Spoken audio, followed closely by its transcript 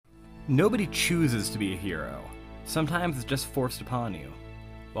Nobody chooses to be a hero. Sometimes it's just forced upon you.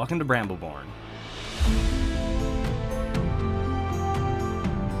 Welcome to Brambleborn.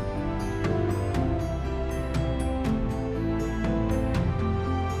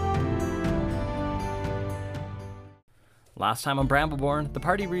 Last time on Brambleborn, the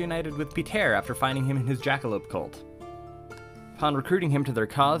party reunited with Peter after finding him in his jackalope cult. Upon recruiting him to their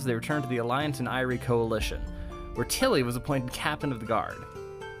cause, they returned to the Alliance and Irie coalition, where Tilly was appointed captain of the guard.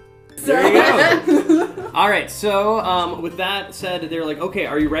 There you go! Alright, so with that said, they're like, okay,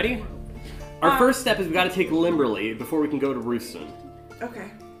 are you ready? Our first step is we gotta take Limberley before we can go to Rooston. Okay.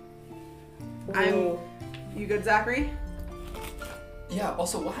 You good, Zachary? Yeah,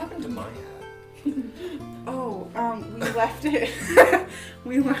 also, what happened to my hat? We left it.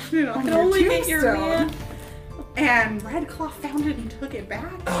 We left it on your only tombstone. get your man. And Redclaw found it and took it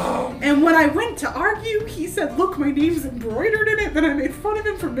back. Oh. And when I went to argue, he said, look, my name's embroidered in it. Then I made fun of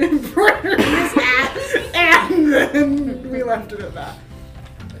him for embroidering his hat. And then we left it at that.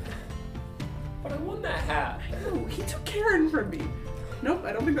 But I won that hat. Oh, he took Karen from me. Nope,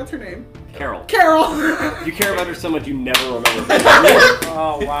 I don't think that's her name. Carol. Carol! You care about her so much you never remember.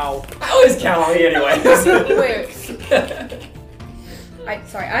 Oh, wow. I always count on me anyway. Wait.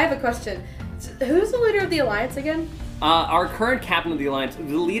 Sorry, I have a question. Who's the leader of the Alliance again? Our current captain of the Alliance,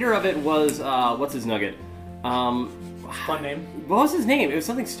 the leader of it was, what's his nugget? Fun name. What was his name? It was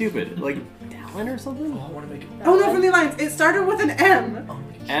something stupid. Like, Dallin or something? I want to make it. Oh no, from the Alliance. It started with an M.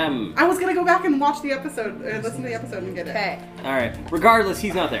 M. I was gonna go back and watch the episode, listen to the episode and get it. Okay. Alright. Regardless,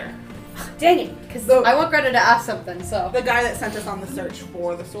 he's not there. Dang it, because I want Greta to ask something, so. The guy that sent us on the search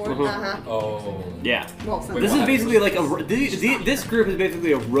for the sword. Mhm. Uh-huh. Oh. Yeah. Well, This is basically like this group is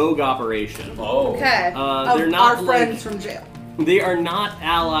basically a rogue operation. Oh. Okay. They're not our friends from jail. They are not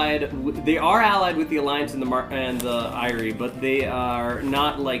allied. They are allied with the Alliance and the Irie, but they are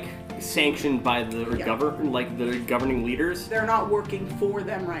not like sanctioned by the the governing leaders. They're not working for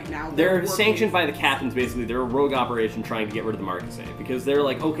them right now. They're sanctioned by the captains. Basically, they're a rogue operation trying to get rid of the Marquise because they're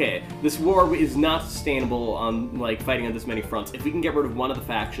like, okay, this war is not sustainable on like fighting on this many fronts. If we can get rid of one of the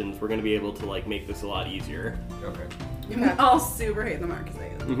factions, we're going to be able to like make this a lot easier. Okay. We all super hate the Marquise.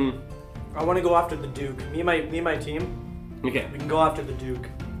 Mm-hmm. I want to go after the Duke. Me and my team. Okay. We can go after the Duke.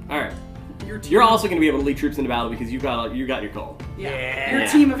 All right. You're also going to be able to lead troops into battle because you got your call. Yeah. Your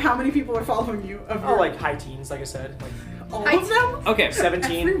team of how many people are following you? Oh, like high teens, like I said. Like all of them? Okay.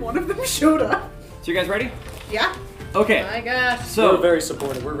 17. Every one of them showed up. So you guys ready? Yeah. Okay. My gosh. So we're very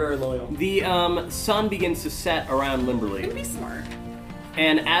supportive. We're very loyal. The sun begins to set around Limberley. It'd be smart.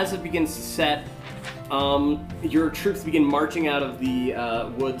 And as it begins to set, your troops begin marching out of the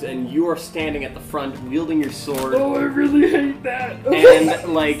woods, and you are standing at the front, wielding your sword. Oh, I really hate that.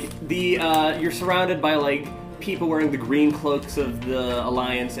 And like you're surrounded by like people wearing the green cloaks of the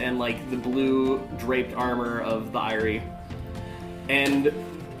Alliance and like the blue draped armor of the Irie. And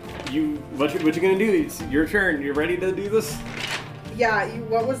what you gonna do? It's your turn. You ready to do this? Yeah.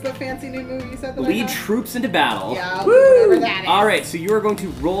 What was the fancy new move you said? That Lead I had? troops into battle. Yeah. I'll do whatever that is. All right, so you are going to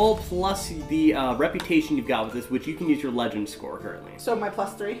roll plus the reputation you've got with this, which you can use your legend score currently. So my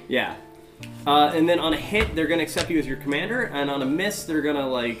 +3. Yeah. And then on a hit, they're going to accept you as your commander, and on a miss, they're going to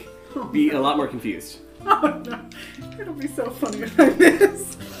like be a lot more confused. Oh no. It'll be so funny if I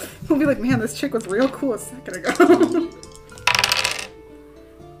miss. We'll be like, man, this chick was real cool a second ago.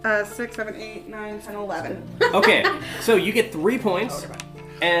 6, 7, 8, 9, 10, 11. Okay, so you get 3 points.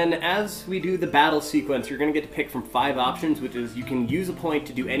 And as we do the battle sequence, you're going to get to pick from 5 options, which is you can use a point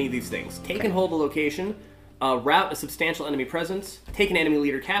to do any of these things. Take and hold a location, rout a substantial enemy presence, take an enemy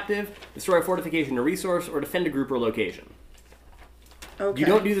leader captive, destroy a fortification or resource, or defend a group or location. Okay. You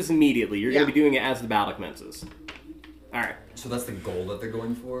don't do this immediately. You're going to be doing it as the battle commences. Alright. So that's the goal that they're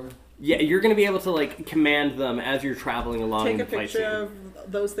going for? Yeah, you're going to be able to like command them as you're traveling along Take in a the fight picture scene.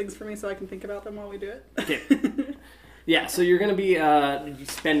 of those things for me so I can think about them while we do it. Okay. Yeah, so you're going to be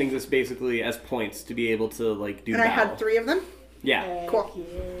spending this basically as points to be able to like do And the I battle. had 3 of them? Yeah. Cool.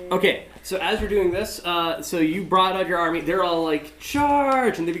 Okay, so as you're doing this, so you brought out your army. They're all like,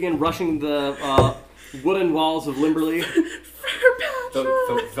 charge! And they begin rushing the wooden walls of Limberley.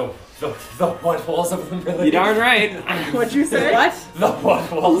 The what walls of Limberley? You darn right. What'd you say? What? The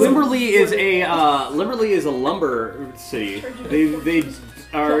what walls? Limberley is a lumber city. They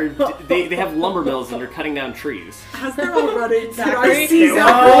have lumber mills and they're cutting down trees. As they're all running, can Zachary? I see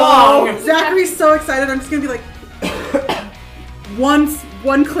Zachary? Zachary's so excited. I'm just gonna be like,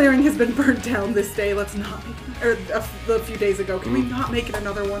 one clearing has been burnt down this day. Let's not make it, or a few days ago. Can we not make it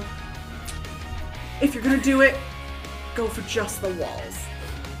another one? If you're gonna do it, go for just the walls.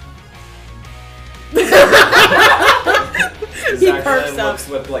 Zach perks then up. looks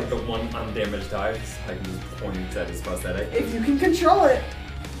with like the one undamaged eye. I can just point at his prosthetic. If you can control it,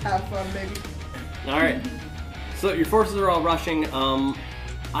 have fun, baby. Alright. So your forces are all rushing.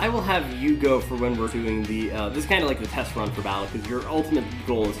 I will have you go for when we're doing the, this is kind of like the test run for battle, because your ultimate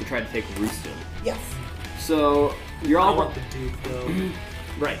goal is to try to take Rooston. Yes. So, you're I all... want the Duke, though.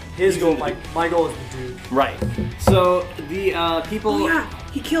 Right. His He's goal, the Duke. my goal is the Duke. Right. So, the, people... Oh yeah,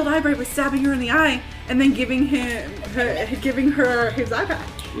 he killed Eyebright by stabbing her in the eye and then giving her his eye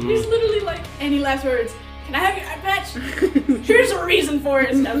patch. He's literally like, any last words? Can I have your eye patch? Here's a reason for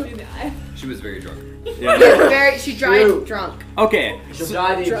it. Stabs me in the eye. She was very drunk. Yeah. She died True. drunk. Okay. She'll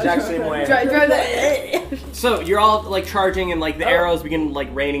die the exact same way. So you're all like charging and like the arrows begin like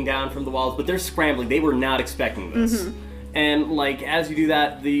raining down from the walls, but they're scrambling. They were not expecting this. And like as you do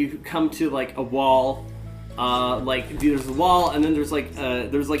that, you come to like a wall. Like there's a wall, and then there's like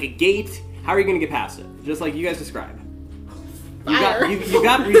a gate. How are you gonna get past it? Just like you guys described. You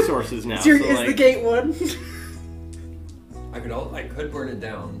got resources now. Is So, the like, gate wood? I could burn it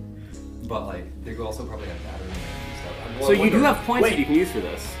down, but like they could also probably have batteries and stuff. so you do have points Wait. that you can use for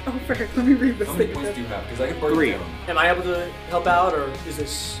this. Oh, frick, let me read this How many thing. points do you have? Because I could burn 3. it down. Am I able to help out, or is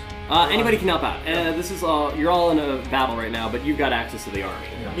this... Anybody can help out. This is you're all in a battle right now, but you've got access to the army.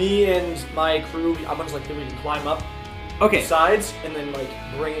 Yeah. Me and my crew, I'm just like, we can climb up Okay. sides and then like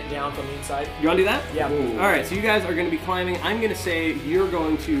bring it down from the inside. You want to do that? Yeah. All right. So you guys are going to be climbing. I'm going to say you're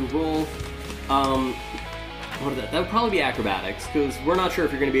going to roll. What is that? That would probably be acrobatics because we're not sure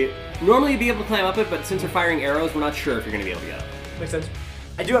if you're going to be. Normally you'd be able to climb up it, but since they're firing arrows, we're not sure if you're going to be able to get up. Makes sense.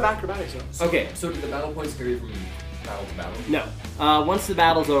 I do have acrobatics though. So, Okay. So do the battle points carry from battle to battle? No. Once the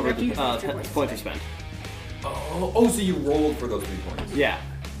battle's over, After the you finish your points are spent. Oh, so you rolled for those 3 points. Yeah.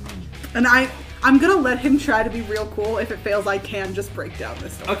 And I'm gonna let him try to be real cool. If it fails, I can just break down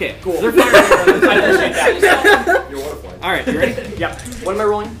this stuff. Okay. Cool. They're firing. I appreciate that. You're waterfly. All right. You ready? Yeah. What am I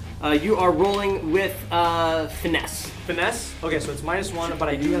rolling? You are rolling with finesse. Finesse? Okay, so it's -1, but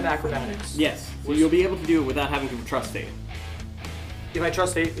I do have acrobatics. Yes. So you'll be able to do it without having to trust fate. If I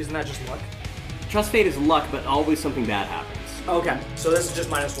trust fate, isn't that just luck? Trust fate is luck, but always something bad happens. Okay, so this is just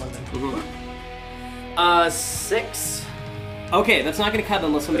 -1 then. Mhm. 6. Okay, that's not going to cut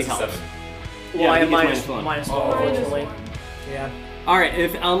unless somebody That's helps. 7. Well, Yeah, I he have gets -1, -1. Oh. unfortunately. Yeah. All right,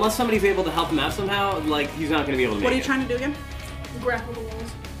 unless somebody's able to help him out somehow, like he's not going to be able to make What are you it. trying to do again? Grapple the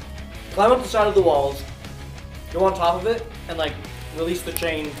walls. Climb up the side of the walls, go on top of it, and like release the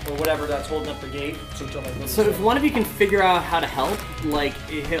chain or whatever that's holding up the gate. So if one of you can figure out how to help, like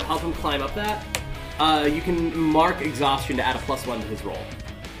help him climb up that, you can mark exhaustion to add a +1 to his roll.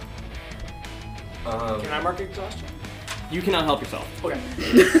 Can I mark exhaustion? You cannot help yourself. Okay.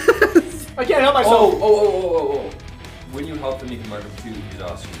 I can't help myself. Oh. When you help him, you can mark him 2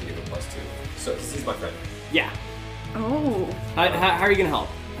 exhaustion to give a +2. So he's my friend. Yeah. Oh. How are you going to help?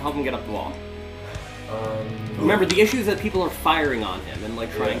 Help him get up the wall. Remember, the issue is that people are firing on him and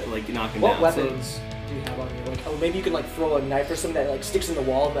like trying to like knock him What down. weapons do you have on you? Like, oh, maybe you could like throw a knife or something that like sticks in the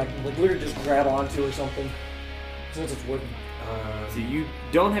wall that I can like literally just grab onto or something. Since it's working. So you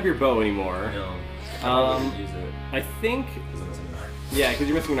don't have your bow anymore. No. I wouldn't use it. I think. 'Cause I'm missing an arm. Yeah, because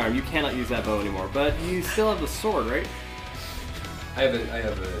you're missing an arm. You cannot use that bow anymore. But you still have the sword, right? I have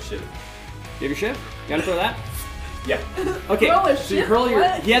a shiv. You have your shiv? You gotta throw that? Yeah. Okay, Throw a so you shiv? hurl your.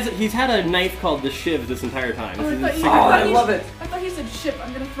 What? He's had a knife called the shiv this entire time. Oh, I This is thought his you- secret I weapon. love it. I thought you said ship.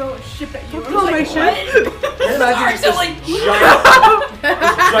 I'm gonna throw a ship at you. I was throw like, my what? ship? Can you imagine just this Like-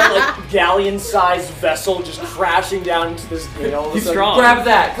 giant like galleon-sized vessel just crashing down into this gale? He's It's like, strong. Grab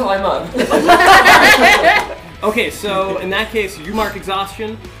that. Climb up. Okay, so in that case, you mark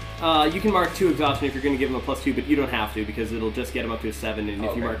exhaustion. You can mark 2 exhaustion if you're going to give him a +2, but you don't have to because it'll just get him up to a 7, and if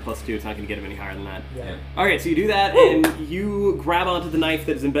Okay. you mark +2, it's not going to get him any higher than that. Yeah. Alright, so you do that, and you grab onto the knife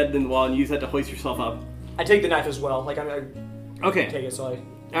that is embedded in the wall and use that to hoist yourself up. I take the knife as well. Like I Okay. take it, so I.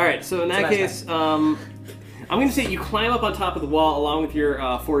 Alright, so in that nice case, I'm going to say you climb up on top of the wall along with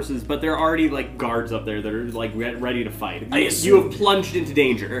your forces, but there are already like guards up there that are like ready to fight. I You assume- have plunged into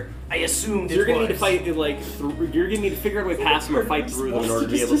danger. I assumed So you're going to need to fight like you're going to need to figure out a way past them or fight through them in order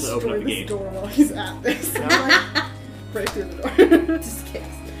to be able to open up the gate. Door while he's at this. Break through the door. Just kidding.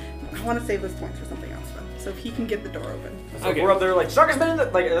 I want to save those points for something else though. So if he can get the door open. So Okay. we're up there like strongest man in the,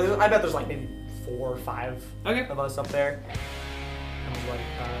 like I bet there's like maybe 4 or 5 Okay. of us up there. And I was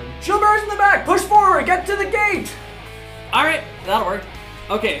like, shield bearers in the back, push forward, get to the gate. Alright, that'll work.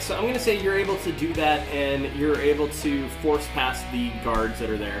 Okay, so I'm going to say you're able to do that and you're able to force past the guards that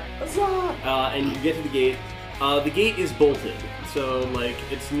are there. Huzzah! And you get to the gate. The gate is bolted, so like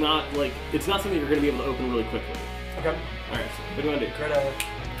it's not something you're going to be able to open really quickly. Okay. Alright, so what do you want to do? Greta.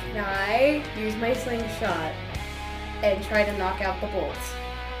 Can I use my slingshot and try to knock out the bolts?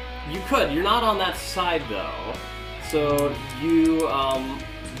 You could. You're not on that side though. So you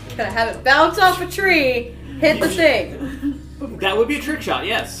Gonna have it bounce off a tree, hit the thing. that would be a trick shot.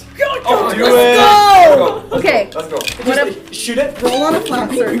 Yes. Oh, Do let's go. Okay. Let's go. What if, Shoot it. Roll on a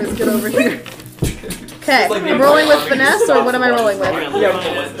flat surface. Get over here. okay, like I'm the rolling with army finesse, or what am I rolling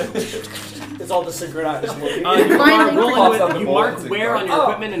with? It's all the synchronized movie. You Finally. mark, Pops out with, the you bullets mark and where goes, on your "Oh."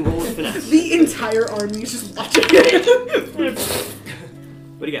 equipment and roll with finesse. The entire army is just watching it.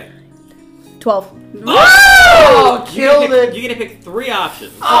 What do you get? 12. Oh, killed You it. get to pick 3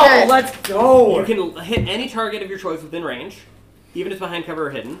 options. Oh, Okay. let's go. You can hit any target of your choice within range, even if it's behind cover or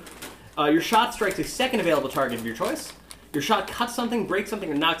hidden. Your shot strikes a second available target of your choice. Your shot cuts something, breaks something,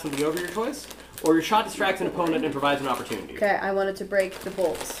 or knocks something over your choice. Or your shot distracts an opponent and provides an opportunity. Okay, I wanted to break the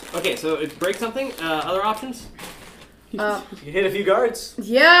bolts. Okay, so it breaks something. Other options? You hit a few guards.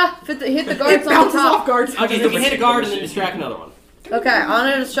 Yeah, hit the It guards on bounces top. off guards. Okay, so you can hit a guard and then distract another one. Okay, I'm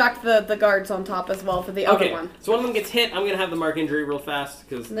gonna distract the guards on top as well for the other Okay, one. so one of them gets hit. I'm gonna have the mark injury real fast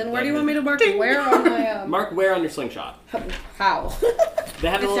because. And then where do you want me to mark where on my Mark where on your slingshot. How? They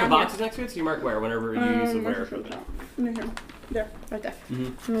have the It's little down boxes next to it, so you mark where whenever you use the where. There. Right there.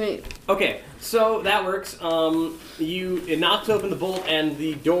 Mm-hmm. Wait. Okay, so that works. It knocks open the bolt and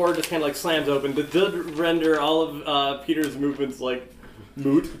the door just kind of like slams open. This did render all of Peter's movements like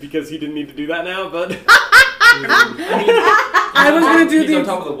moot because he didn't need to do that now. But I was gonna do He's on the.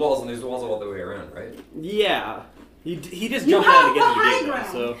 top of the walls, and there's walls all the way around, right? yeah, he just You jumped down to have get to the the high gate. Now,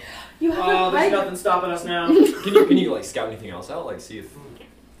 ground. so You have Oh, a there's high- nothing stopping us now. Can you like scout anything else out? Like see if.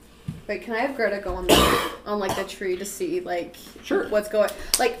 Wait, can I have Greta go on like the tree to see like Sure. what's going?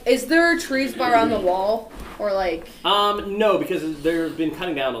 Like, is there trees around the wall or like? no, because they've been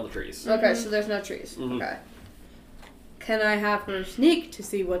cutting down all the trees. Okay, so there's no trees. Mhm. Okay. Can I have her sneak to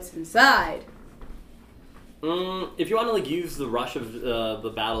see what's inside? If you want to like use the rush of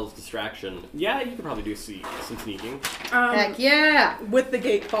the battle's distraction, yeah, you could probably do some sneaking. Heck yeah! With the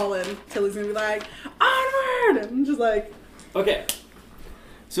gate fallen, Tilly's gonna be like, onward! I'm just like, Okay.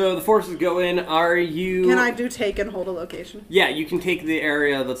 So the forces go in. Are you? can I do take and hold a location? Yeah, you can take the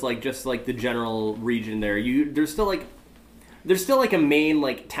area that's like just like the general region there. There's still like a main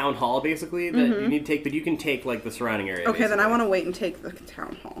like town hall basically that you need to take, but you can take like the surrounding area. Okay, then I basically. want to wait and take the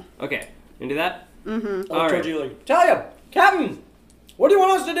town hall. Okay, you can do that. Mm-hmm. I All told right. you, like, Talia, Captain, what do you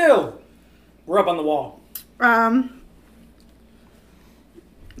want us to do? We're up on the wall.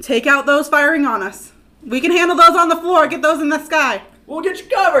 Take out those firing on us. We can handle those on the floor. Get those in the sky. We'll get you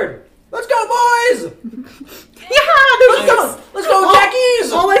covered. Let's go, boys. Yeah, Let's go,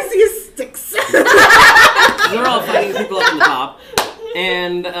 Jackies. all I see is sticks. They're all fighting people up on the top,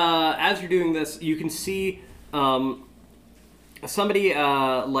 and as you're doing this, you can see somebody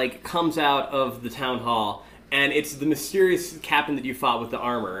like comes out of the town hall, and it's the mysterious captain that you fought with the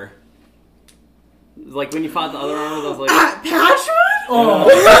armor. Like when you fought the other armor, that was like. Patchwood?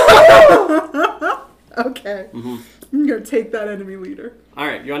 Oh. Okay. Mm-hmm. I'm gonna take that enemy leader. All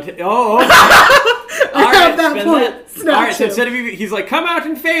right, you want to? Oh. All right, At that spend point, that. snatch All right, so him. instead of he's like, "Come out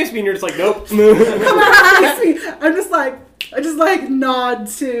and face me," and you're just like, "Nope." Come on, face me. I just like nod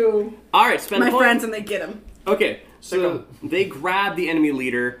to All right, spend my a point. friends and they get him. Okay, so they grab the enemy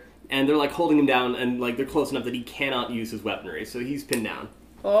leader and they're like holding him down, and like they're close enough that he cannot use his weaponry, so he's pinned down.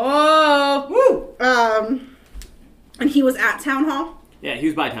 Oh! Woo! And he was at town hall. Yeah, he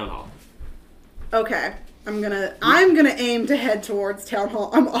was by town hall. Okay. I'm gonna aim to head towards town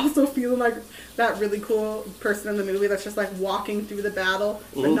hall. I'm also feeling like that really cool person in the movie that's just like walking through the battle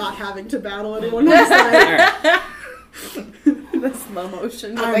but Mhm. not having to battle anyone. Just like, All right. The slow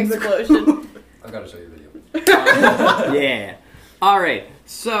motion of I'm the explosion. I've got to show you a video. Yeah. All right.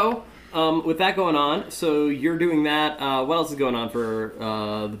 So, with that going on, so you're doing that. What else is going on for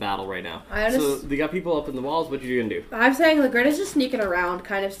the battle right now? So they got people up in the walls. What you gonna do? I'm saying like Greta's just sneaking around,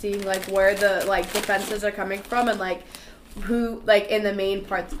 kind of seeing like where the like defenses are coming from and like who like in the main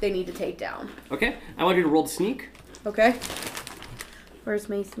parts they need to take down. Okay. I want you to roll to sneak. Okay. Where's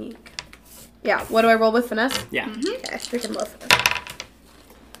my sneak? Yeah. What do I roll with finesse? Yeah. Okay. Freaking love finesse.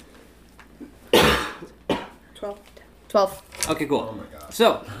 12. Okay. Cool. Oh my god.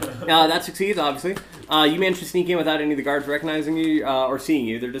 So, that succeeds, obviously. You managed to sneak in without any of the guards recognizing you or seeing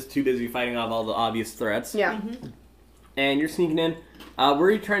you. They're just too busy fighting off all the obvious threats. Yeah. And you're sneaking in. Where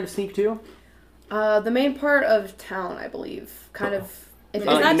are you trying to sneak to? The main part of town, I believe. Kind of. Is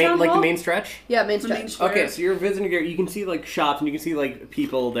Like, that town the hall? main stretch? Yeah, main The main stretch. stretch. Okay, so you're visiting here. You can see like shops and you can see like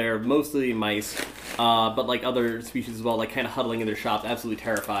people there, mostly mice, but like other species as well, like kind of huddling in their shops, absolutely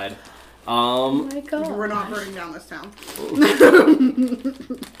terrified. Oh my god. We're not burning down this town.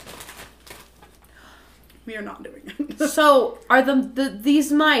 We are not doing it. So, are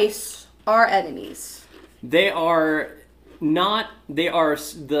these mice our enemies? They are not. They are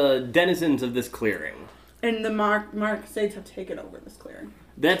the denizens of this clearing. And the Marquesades have taken over this clearing.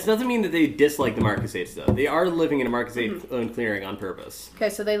 That doesn't mean that they dislike the Marquesades, though. They are living in a Marquesade-owned clearing on purpose. Okay,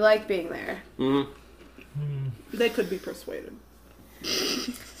 so they like being there. Mm-hmm. They could be persuaded.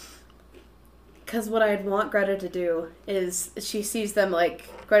 Because what I'd want Greta to do is she sees them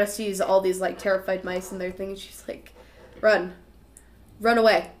Greta sees all these terrified mice and their thing, and she's like, run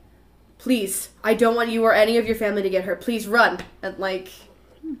away, please. I don't want you or any of your family to get hurt. Please run, and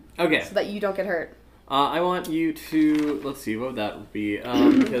okay, so that you don't get hurt. I want you to, let's see, what would that be?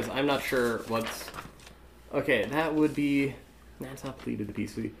 Because I'm not sure what's... Okay, that would be... That's not pleaded to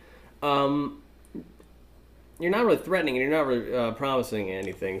peacefully. You're not really threatening and you're not really promising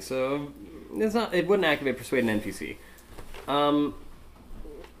anything, so it wouldn't activate Persuade an NPC.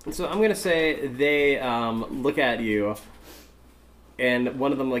 So I'm going to say they look at you, and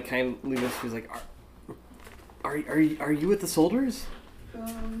one of them kind of leaves, she's like, are you with the soldiers?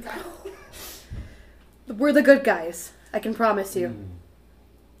 We're the good guys. I can promise you.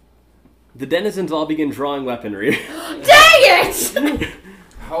 The denizens all begin drawing weaponry. Dang it!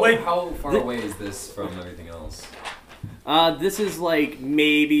 How far away is this from everything else? This is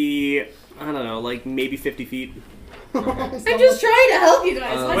maybe, I don't know, maybe 50 feet. Okay. I'm just trying to help you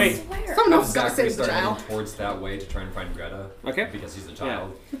guys. I wait. swear. Someone I'm else got to Zachary save the start child. heading towards that way to try and find Greta. Okay. Because he's a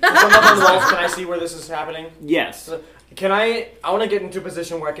child. From up on the walls, can I see where this is happening? Yes. Can I want to get into a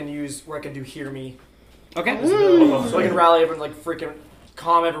position where I can do hear me. Okay. So I can rally everyone, freaking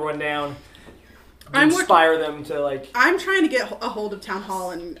calm everyone down. Inspire them to, I'm trying to get a hold of Town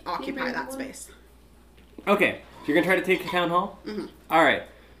Hall and occupy that space. Okay. So you're going to try to take Town Hall? Mm-hmm. All right.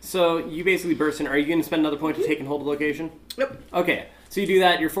 So you basically burst in. Are you going to spend another point to take and hold the location? Yep. Okay. So you do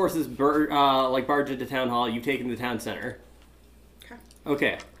that. Your forces barge into Town Hall. You've taken the town center.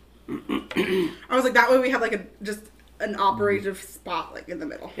 Okay. Okay. I was like, that way we have just an operative spot in the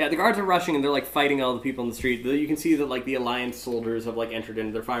middle. Yeah, the guards are rushing and they're fighting all the people in the street. You can see that the Alliance soldiers have entered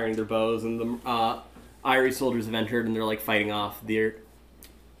in. They're firing their bows, and the Irie soldiers have entered and they're fighting off the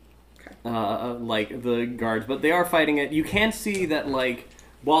the guards. But they are fighting it. You can see that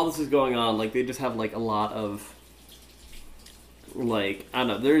while this is going on, they just have a lot of I don't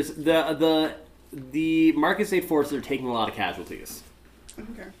know. There's the Marquesade forces are taking a lot of casualties.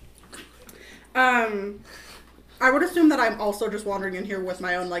 Okay. I would assume that I'm also just wandering in here with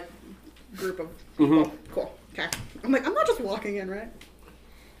my own group of people. Mm-hmm. Cool. Okay. I'm not just walking in, right?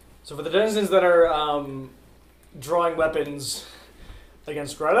 So for the denizens that are drawing weapons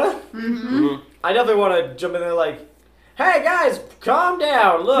against Greta, I definitely want to jump in there hey guys, calm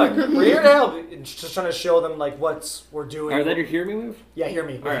down. Look, we're here to help. It's just trying to show them what we're doing. Are that your hear me move? Yeah, hear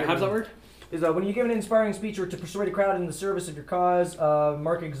me. All right. How does that work? Is when you give an inspiring speech or to persuade a crowd in the service of your cause,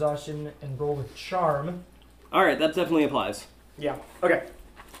 mark exhaustion and roll with charm. All right, that definitely applies. Yeah. Okay.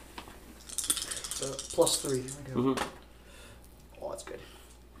 So +3. Okay. Mm-hmm. Oh, that's good.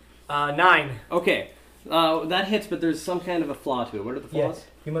 9. Okay, that hits, but there's some kind of a flaw to it. What are the flaws? Yes.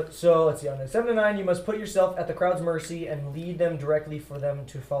 You must. So let's see. On the 7 to 9, you must put yourself at the crowd's mercy and lead them directly for them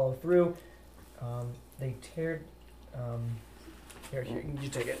to follow through. They tear. Here, you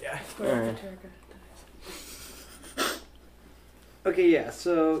take it. Yeah. All right. Okay,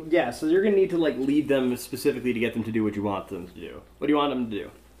 so you're gonna need to lead them specifically to get them to do what you want them to do. What do you want them to do?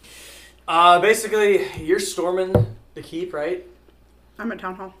 Basically, you're storming the keep, right? I'm at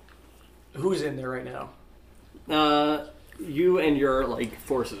Town Hall. Who's in there right now? You and your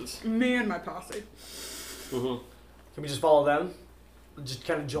forces. Me and my posse. Mm-hmm. Can we just follow them? Just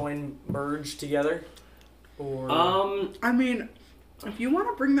kind of merge together? Or I mean, if you want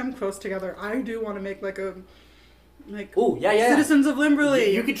to bring them close together, I do want to make oh yeah. Citizens of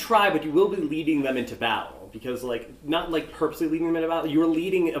Limberley. You could try, but you will be leading them into battle because not purposely leading them into battle. You're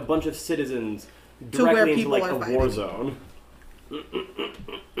leading a bunch of citizens directly into a war zone.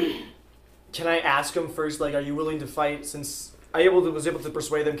 Can I ask them first? Are you willing to fight? Since I was able to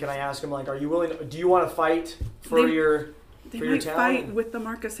persuade them, can I ask them? Are you willing? Do you want to fight for your They for your might town? fight with the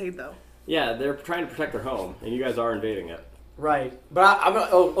Marquesade though. Yeah, they're trying to protect their home, and you guys are invading it. Right, but I'm not.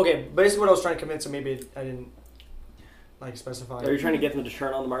 Oh, okay. Basically, what I was trying to convince them, maybe I didn't specify. Are you trying to get them to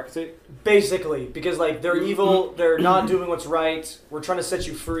turn on the Marquesade? Basically, because they're evil, they're not doing what's right. We're trying to set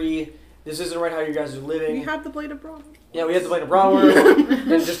you free. This isn't right how you guys are living. We have the Blade of Bronze. Yeah, we have the Blade of Bronze,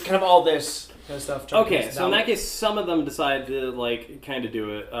 and just kind of all this kind of stuff. Okay, so in that case, some of them decide to kind of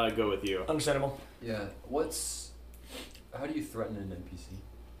do it, go with you. Understandable. Yeah. How do you threaten an NPC?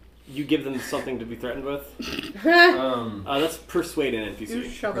 you give them something to be threatened with. That's persuade an You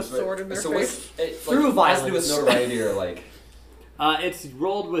NPC. shove a sword in their So face. what's it, Through like, has to do with violence. notoriety or like? It's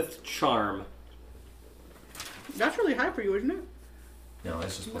rolled with charm. That's really high for you, isn't it? No,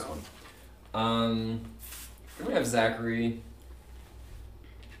 it's just +1. I'm gonna have Zachary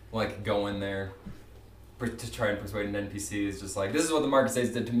like go in there to try and persuade an NPC. Is just like, this is what the market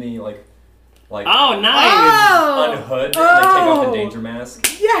says did to me. Like Oh, nice! unhood and like take off the danger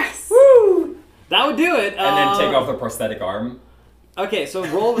mask Yes! Woo! That would do it. and then take off the prosthetic arm. Okay, so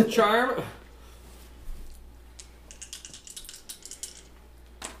roll with charm.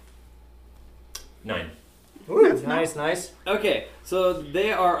 Nine. Ooh, nice. Okay, so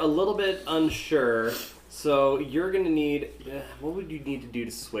they are a little bit unsure. So you're gonna need. What would you need to do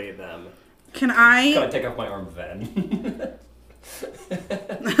to sway them? Can I... Gotta take off my arm then.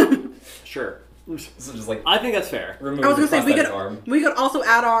 Sure. So just like I think that's fair. remove I was the gonna say, prosthetic arm. we could also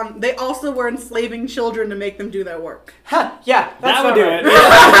add on, they also were enslaving children to make them do their work. Ha! Yeah, that's That would not do right. it.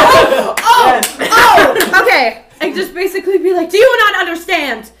 Yes. Oh, okay. I just basically be like, do you not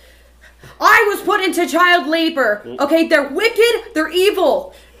understand? I was put into child labor. Okay, they're wicked, they're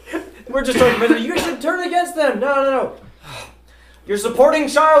evil. We're just talking about you should turn against them. No. You're supporting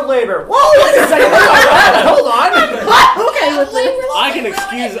child labor. Whoa, wait a second. Hold on. Okay, with this.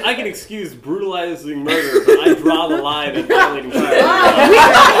 I can excuse brutalizing murder, but I draw the line at violating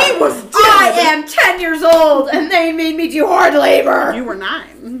child. He was dead. I am 10 years old, and they made me do hard labor. You were 9.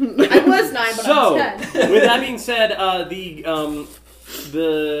 I was 9, but So, I'm 10. with that being said,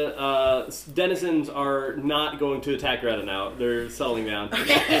 the denizens are not going to attack Greta now. They're settling down.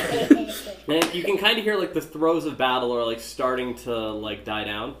 And you can kind of hear like the throes of battle are like starting to like die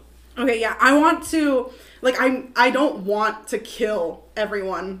down. Okay, yeah, I want to, like, I don't want to kill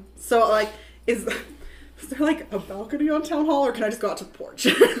everyone. So, like, is there, like, a balcony on Town Hall, or can I just go out to the porch?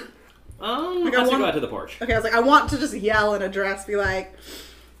 Let's go out to the porch. Okay, I was like, I want to just yell and address, be like,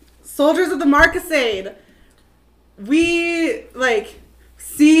 soldiers of the Marcasade, we, like,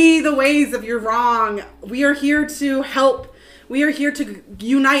 see the ways of your wrong. We are here to help. We are here to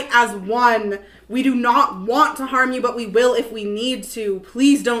unite as one. We do not want to harm you, but we will if we need to.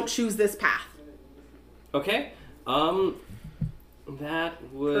 Please don't choose this path. Okay. That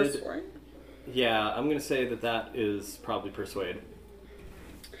would. Persuade? Yeah, I'm gonna say that is probably persuade.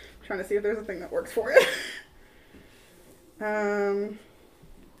 Trying to see if there's a thing that works for it.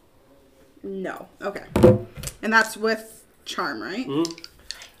 No. Okay. And that's with charm, right? Mm-hmm.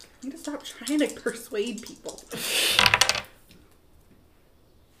 I need to stop trying to persuade people.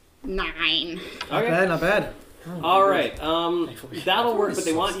 9. Okay. Not bad. All right. That'll work, but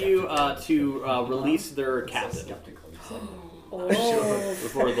they want you to release their captain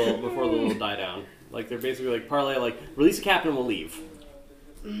before they'll die down. Like they're basically like parlay, like release the captain, we'll leave.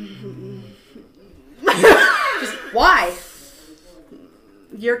 Just why?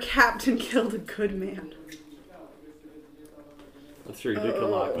 Your captain killed a good man. That's true. He did kill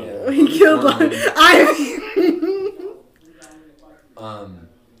Lockman. He killed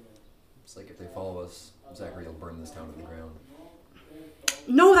It's like if they follow us, Zachary will burn this town to the ground.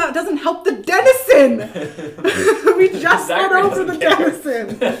 No, that doesn't help the denizen. We just went Zachary over the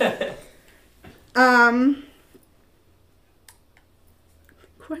doesn't denizen.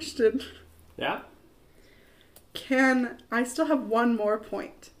 Question. Yeah. Can I still have one more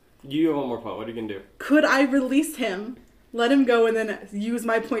point? You have one more point. What are you gonna do? Could I release him, let him go, and then use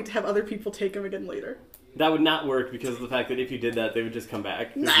my point to have other people take him again later? That would not work because of the fact that if you did that, they would just come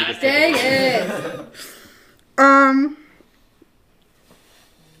back. Dang it!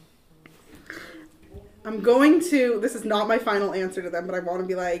 I'm going to. This is not my final answer to them, but I want to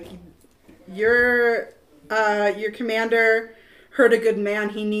be like, your commander hurt a good man.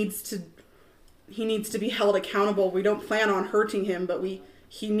 He needs to be held accountable. We don't plan on hurting him, but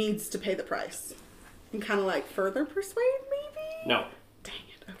he needs to pay the price. And kind of like further persuade, maybe? No. Dang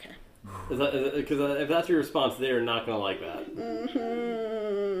it. Okay. Because if that's your response, they are not gonna like that.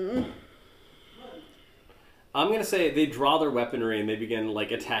 Mm-hmm. I'm gonna say they draw their weaponry and they begin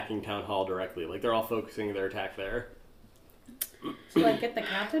like attacking Town Hall directly. Like they're all focusing their attack there. Should I get the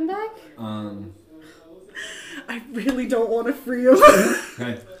captain back? I really don't want to free him.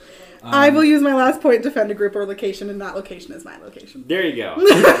 Okay. I will use my last point to defend a group or location, and that location is my location. There you go.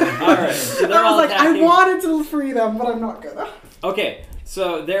 Alright, so they're I was all like, attacking. I wanted to free them, but I'm not gonna. Okay,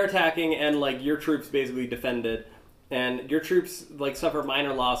 so they're attacking and like your troops basically defended. And your troops like suffer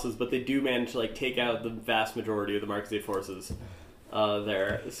minor losses, but they do manage to like take out the vast majority of the Marxist forces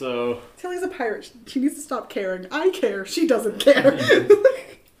there. So Tilly's a pirate. She needs to stop caring. I care. She doesn't care.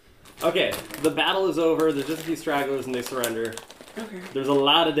 okay, the battle is over. There's just a few stragglers and they surrender. Okay. There's a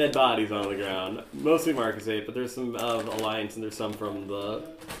lot of dead bodies on the ground. Mostly Marcus 8, but there's some of Alliance and there's some from the...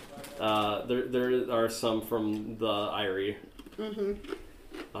 there are some from the Eyrie.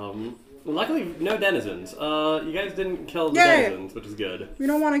 Luckily, no denizens. You guys didn't kill the denizens, which is good. We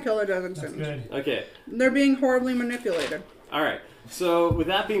don't want to kill the denizens. That's good. Okay. They're being horribly manipulated. Alright. So, with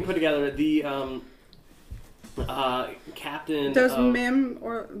that being put together, the captain... Does Mim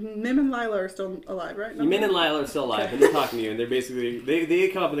and Lila are still alive, right? No? Min and Lila are still alive, and they're talking to you, and they're basically... They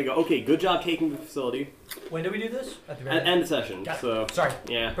come up and they go, okay, good job taking the facility. When do we do this? At the very End of session. Got it. So, Sorry.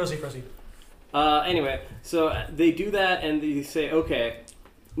 yeah. Proceed. Anyway, so they do that, and they say, okay,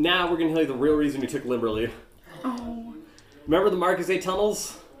 now we're going to tell you the real reason we took Limberley. Oh. Remember the Marcus A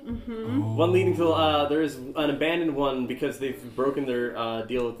tunnels? One leading to, there's an abandoned one because they've broken their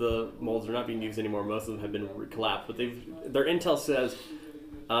deal with the molds. They're not being used anymore. Most of them have been collapsed, but their intel says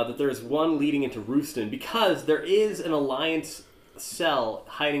that there's one leading into Rooston because there is an Alliance cell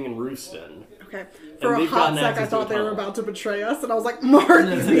hiding in Rooston. Okay. For a they've hot gotten sec, I access to thought the they were tunnel. about to betray us, and I was like, Mark,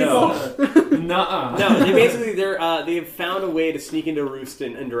 these people. Nuh-uh. No, they basically they've found a way to sneak into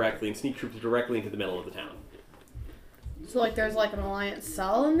Rooston indirectly and sneak troops directly into the middle of the town. So like there's like an Alliance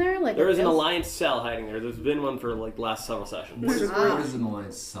cell in there? Like There is an Alliance cell hiding there. There's been one for like the last several sessions. What is, Ah. what is an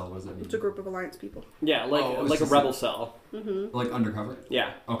alliance cell? What does that mean? It's a group of Alliance people. Yeah, like Oh, it's like a just rebel cell. Like undercover?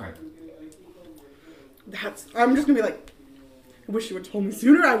 Yeah. Okay. I'm just gonna be like, I wish you would have told me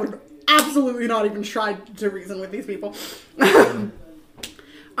sooner. I would have absolutely not even tried to reason with these people.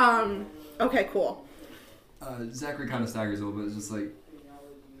 Okay, cool. Zachary kind of staggers a little bit. It's just like,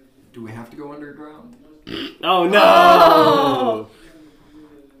 do we have to go underground? Oh no!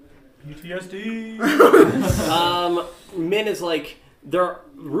 PTSD. Min is like,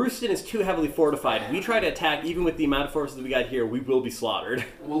 Rooston is too heavily fortified. We try to attack, even with the amount of forces we got here, we will be slaughtered.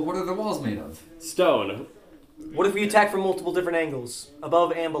 Well, what are the walls made of? Stone. What if we attack from multiple different angles,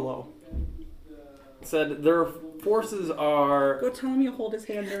 above and below? Said their forces are... Go tell him you hold his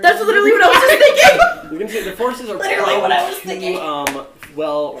hand during. That's literally what I was just thinking! I was gonna say the forces are Literally what I was probably too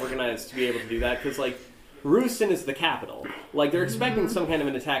well organized to be able to do that because like Rooston is the capital. Like they're expecting some kind of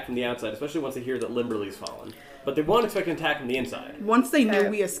an attack from the outside, especially once they hear that Limberley's fallen. But they won't expect an attack from the inside. Once they knew Okay.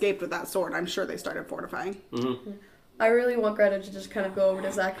 we escaped with that sword, I'm sure they started fortifying. I really want Greta to just kind of go over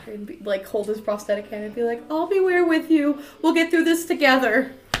to Zachary and be, like hold his prosthetic hand and be like, I'll be where with you. We'll get through this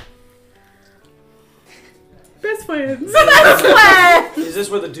together. Best friends. Is this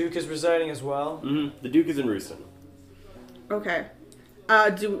where the Duke is residing as well? The Duke is in Rooston. Okay.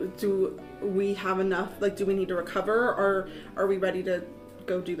 Do we have enough? Like, do we need to recover, or are we ready to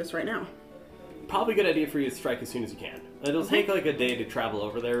go do this right now? Probably a good idea for you to strike as soon as you can. It'll take like a day to travel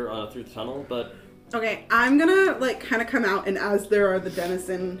over there through the tunnel, but... Okay, I'm gonna like kind of come out, and as there are the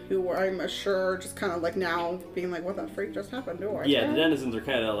denizen who I'm sure just kind of like now being like, what the freak just happened to us? Yeah, the denizens are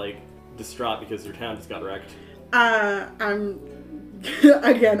kind of like distraught because their town just got wrecked. I'm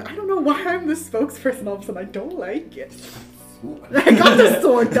again. I don't know why I'm the spokesperson. All of a sudden, I don't like it. I got the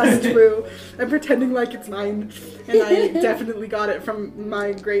sword. That's true. I'm pretending like it's mine, and I definitely got it from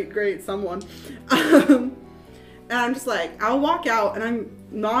my great someone. And I'm just like, I'll walk out, and I'm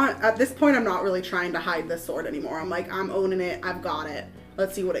not at this point. I'm not really trying to hide this sword anymore. I'm like, I'm owning it. I've got it.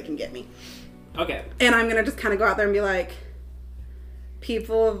 Let's see what it can get me. Okay. And I'm gonna just kind of go out there and be like,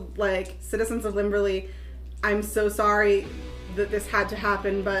 people, like citizens of Limberley, I'm so sorry that this had to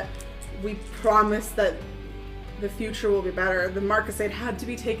happen, but we promise that the future will be better. The Marcusade had to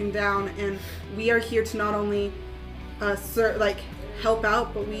be taken down, and we are here to not only help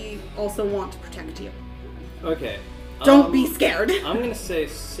out, but we also want to protect you. Okay. Don't be scared. I'm gonna say,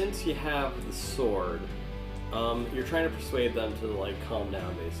 since you have the sword, you're trying to persuade them to like calm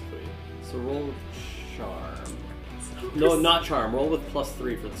down, basically. So roll with charm. No, not charm. Roll with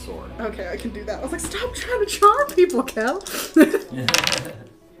 +3 for the sword. Okay, I can do that. I was like, stop trying to charm people, Kel.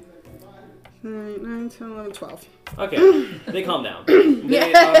 9, 10, 11, 12. Okay, they calm down.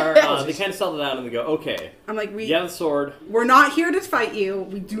 They are. They kind of settle down and they go, okay. I'm like, You have the sword. we're not here to fight you.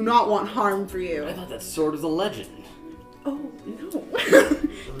 We do not want harm for you. I thought that sword was a legend. Oh, no.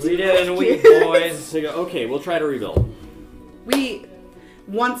 Read it and weep, boys. They go, okay, we'll try to rebuild.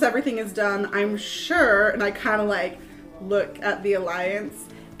 Once everything is done, I'm sure, and I kind of like look at the Alliance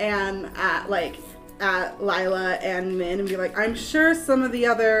and at Lila and Min and be like, I'm sure some of the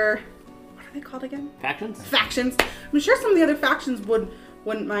other, what are they called again? Factions? Factions. I'm sure some of the other factions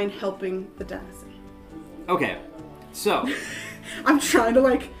wouldn't mind helping the denizen. Okay, so. I'm trying to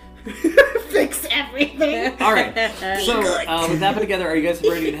like fix everything. Alright, so with that put together, are you guys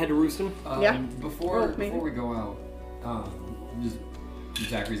ready to head to Rooston? Yeah. Before maybe. we go out, just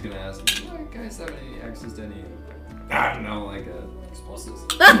Zachary's gonna ask, do you guys have any access to any I don't know, like explosives.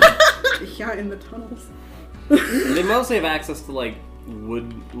 Yeah, in the tunnels. They mostly have access to like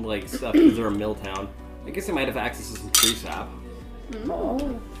wood like stuff because they're a mill town. I guess they might have access to some tree sap.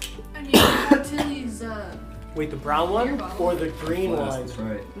 Oh. I mean, Tilly's, Wait, the brown one Beer bottle. or the green Blast, one? that's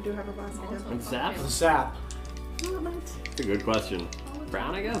right. We do have a basket. And sap? The sap. That's a good question.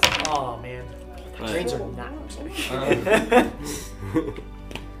 Brown, I guess. Oh man, the Right. greens are not.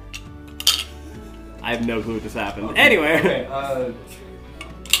 I have no clue what just happened. Anyway. Okay,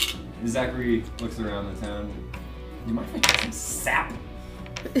 Zachary looks around the town. You might find some sap.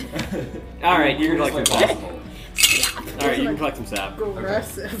 Alright, you can collect Weirdest some way sap. possible. Alright, you can collect some sap.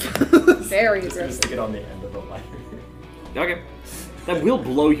 Aggressive. Very Just aggressive. stick it on the end of the lighter. Okay. That will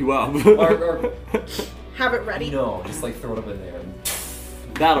blow you up. or Have it ready. no, just like throw it up in there.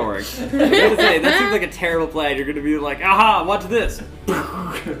 That'll work. I was gonna say, that seems like a terrible plan. You're gonna be like, aha, watch this.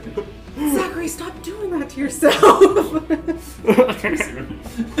 Zachary, stop doing that to yourself. Too soon.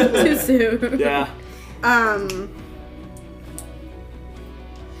 Too soon. Yeah.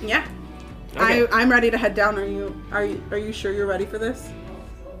 Yeah. Okay. I'm ready to head down. Are you sure you're ready for this?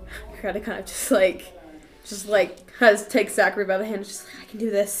 Greta kind of just like has takes Zachary by the hand, just like, I can do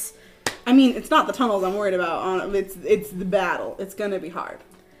this. I mean, it's not the tunnels I'm worried about. It's the battle. It's gonna be hard.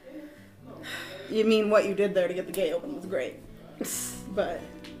 You mean what you did there to get the gate open was great, but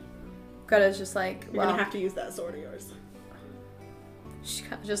Greta's just like, you're wow. gonna have to use that sword of yours. She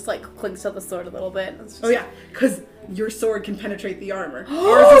kind of just like clings to the sword a little bit. It's just Oh yeah, because your sword can penetrate the armor.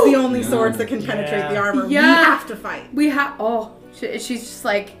 Ours is the only swords that can penetrate the armor. Yeah. We have to fight. We have. Oh, she's just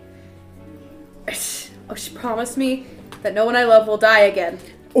like. Oh, she promised me that no one I love will die again.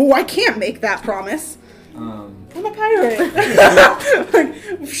 Oh, I can't make that promise. Um, I'm a pirate.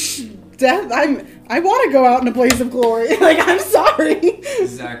 Like, death. I want to go out in a blaze of glory. Like, I'm sorry.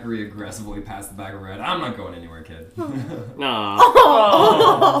 Zachary aggressively passed the bag of red. I'm not going anywhere, kid. Aw.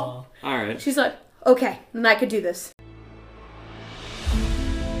 Oh. Alright. She's like, okay, then I could do this.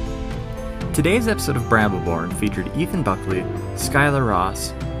 Today's episode of Brambleborn featured Ethan Buckley, Skylar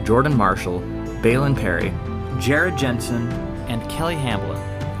Ross, Jordan Marshall, Balin Perry, Jared Jensen, and Kelly Hamblin.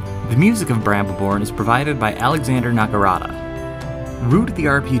 The music of Brambleborn is provided by Alexander Nakarada. Root the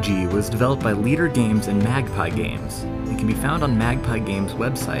RPG was developed by Leader Games and Magpie Games and can be found on Magpie Games'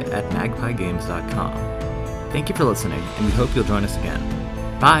 website at magpiegames.com. Thank you for listening, and we hope you'll join us again.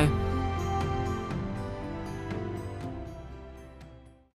 Bye!